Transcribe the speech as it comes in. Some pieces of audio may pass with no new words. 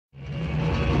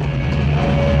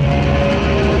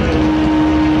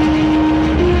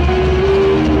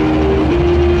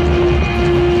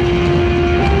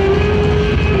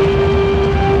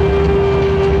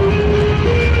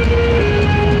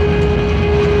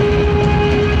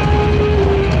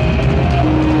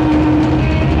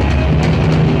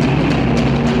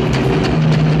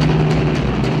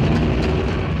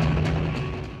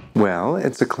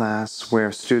it's a class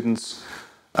where students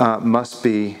must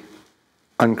be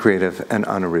uncreative and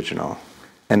unoriginal.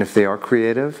 And if they are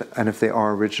creative and if they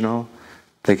are original,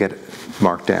 they get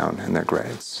marked down in their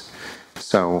grades.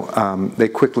 So they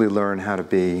quickly learn how to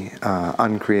be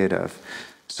uncreative.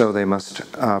 So they must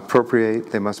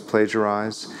appropriate, they must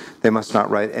plagiarize, they must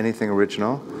not write anything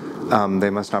original,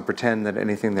 they must not pretend that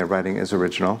anything they're writing is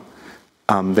original,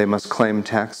 they must claim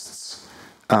texts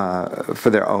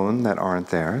for their own that aren't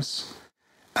theirs.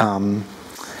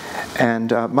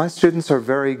 My students are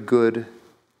very good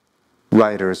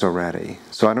writers already,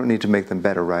 so I don't need to make them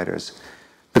better writers,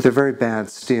 but they're very bad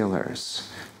stealers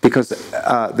because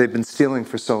they've been stealing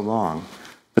for so long,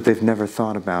 but they've never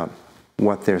thought about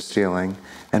what they're stealing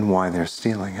and why they're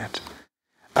stealing it.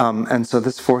 And so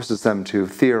this forces them to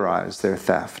theorize their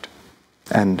theft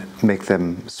and make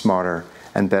them smarter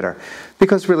and better.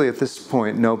 Because really at this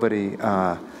point, nobody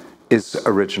is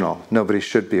original. Nobody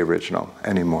should be original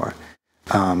anymore.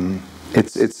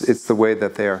 It's the way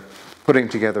that they're putting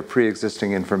together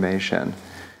pre-existing information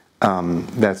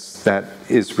that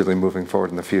is really moving forward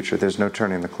in the future. There's no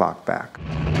turning the clock back.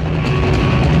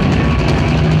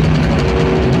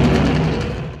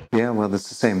 Yeah, well, it's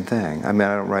the same thing. I mean,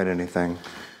 I don't write anything.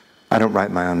 I don't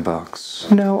write my own books.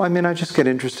 No, I mean, I just get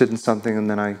interested in something and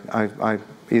then I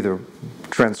either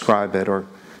transcribe it or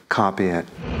copy it.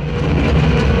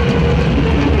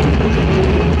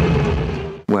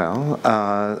 Well,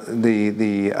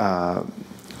 the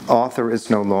author is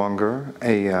no longer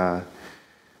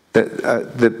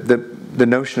the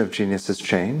notion of genius has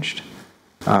changed.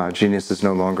 Genius is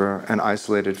no longer an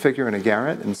isolated figure in a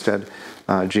garret. Instead,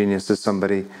 genius is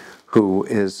somebody who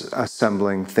is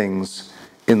assembling things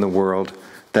in the world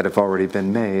that have already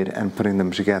been made and putting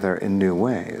them together in new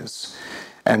ways.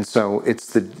 And so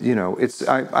it's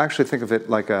I actually think of it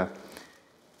like a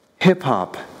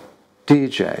hip-hop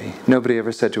DJ. Nobody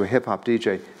ever said to a hip-hop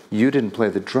DJ, you didn't play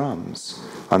the drums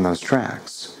on those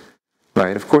tracks.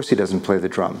 Right? Of course he doesn't play the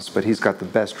drums, but he's got the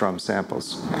best drum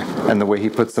samples. And the way he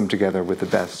puts them together with the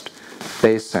best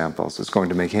bass samples is going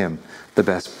to make him the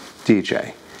best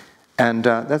DJ. And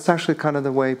that's actually kind of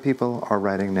the way people are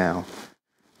writing now.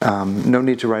 No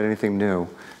need to write anything new.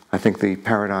 I think the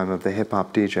paradigm of the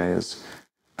hip-hop DJ is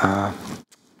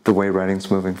the way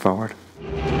writing's moving forward.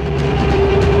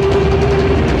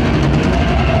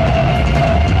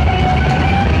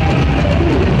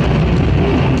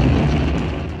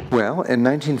 Well, in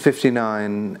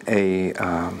 1959, a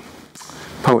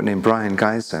poet named Brian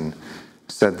Gysin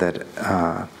said that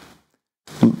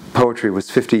poetry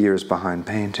was 50 years behind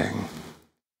painting.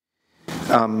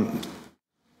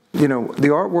 You know,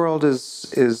 the art world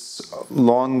is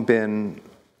long been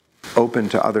open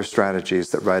to other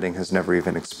strategies that writing has never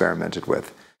even experimented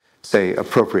with. Say,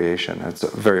 appropriation. It's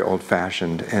very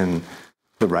old-fashioned in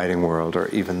the writing world or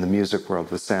even the music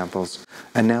world with samples.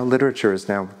 And now literature is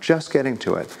now just getting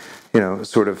to it. You know,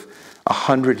 sort of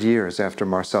 100 years after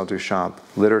Marcel Duchamp,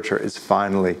 literature is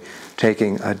finally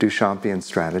taking a Duchampian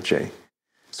strategy.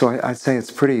 So I'd say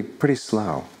it's pretty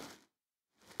slow,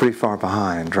 pretty far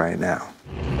behind right now.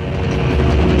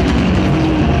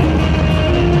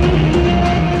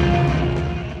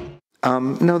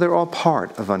 No, they're all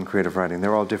part of uncreative writing.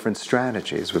 They're all different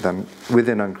strategies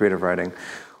within uncreative writing.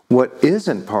 What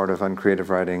isn't part of uncreative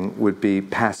writing would be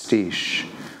pastiche,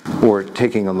 or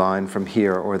taking a line from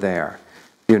here or there.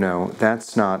 You know,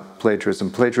 that's not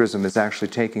plagiarism. Plagiarism is actually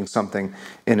taking something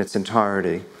in its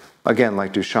entirety, again,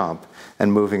 like Duchamp,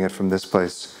 and moving it from this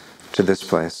place to this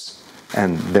place.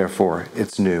 And therefore,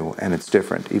 it's new and it's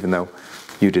different, even though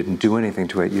you didn't do anything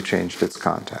to it, you changed its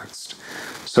context.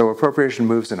 So appropriation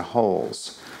moves in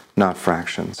wholes, not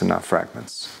fractions and not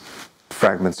fragments.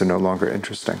 Fragments are no longer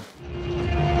interesting.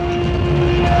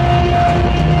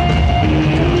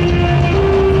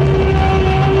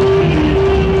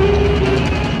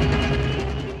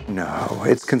 No,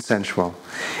 it's consensual.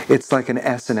 It's like an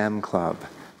S&M club.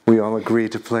 We all agree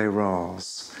to play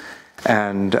roles,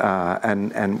 and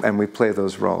we play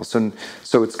those roles. And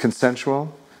so it's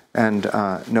consensual, and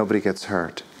nobody gets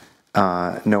hurt.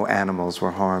 No animals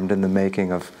were harmed in the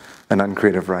making of an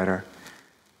uncreative writer.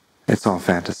 It's all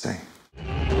fantasy.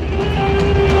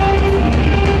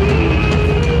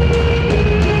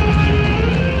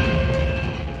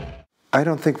 I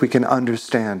don't think we can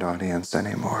understand audience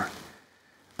anymore.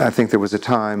 I think there was a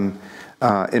time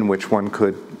in which one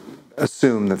could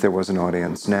assume that there was an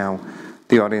audience. Now,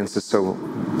 the audience is so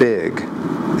big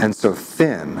and so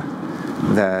thin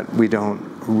that we don't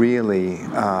really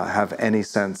have any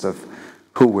sense of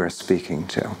who we're speaking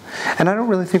to. And I don't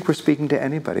really think we're speaking to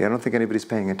anybody. I don't think anybody's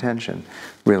paying attention,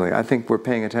 really. I think we're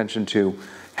paying attention to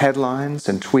headlines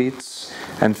and tweets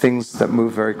and things that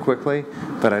move very quickly,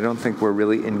 but I don't think we're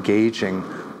really engaging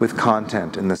with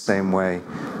content in the same way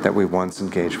that we once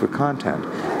engaged with content.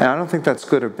 And I don't think that's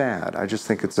good or bad. I just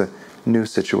think it's a new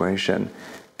situation.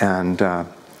 And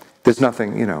there's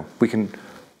nothing,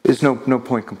 there's no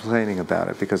point complaining about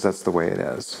it because that's the way it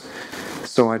is.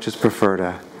 So I just prefer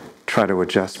to try to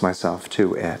adjust myself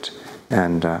to it.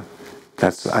 And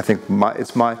that's, I think,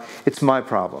 it's my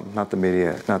problem, not the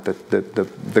media, not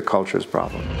the culture's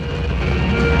problem.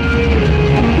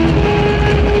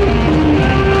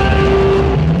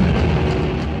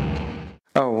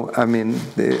 Oh, I mean,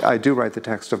 I do write the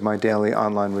text of my daily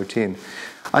online routine.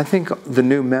 I think the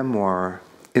new memoir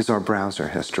is our browser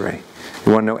history.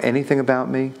 You want to know anything about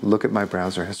me? Look at my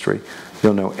browser history.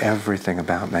 You'll know everything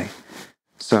about me.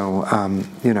 So, I'm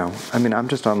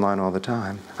just online all the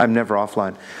time. I'm never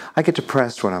offline. I get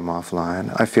depressed when I'm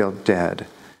offline. I feel dead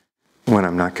when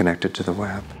I'm not connected to the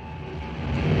web.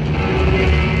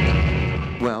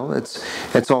 Well,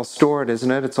 it's all stored,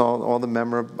 isn't it? It's all the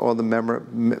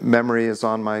memory is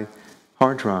on my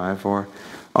hard drive or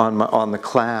on the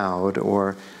cloud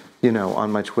or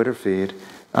on my Twitter feed.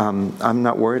 I'm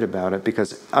not worried about it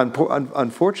because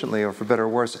unfortunately, or for better or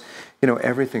worse,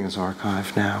 everything is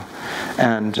archived now,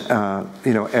 and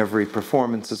every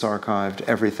performance is archived.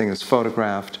 Everything is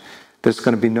photographed. There's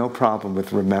going to be no problem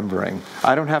with remembering.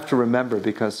 I don't have to remember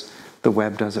because the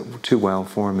web does it too well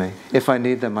for me. If I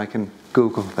need them, I can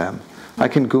Google them. I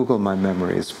can Google my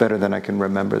memories better than I can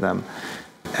remember them,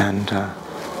 and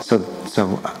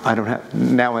so I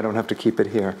don't have to keep it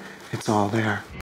here. It's all there.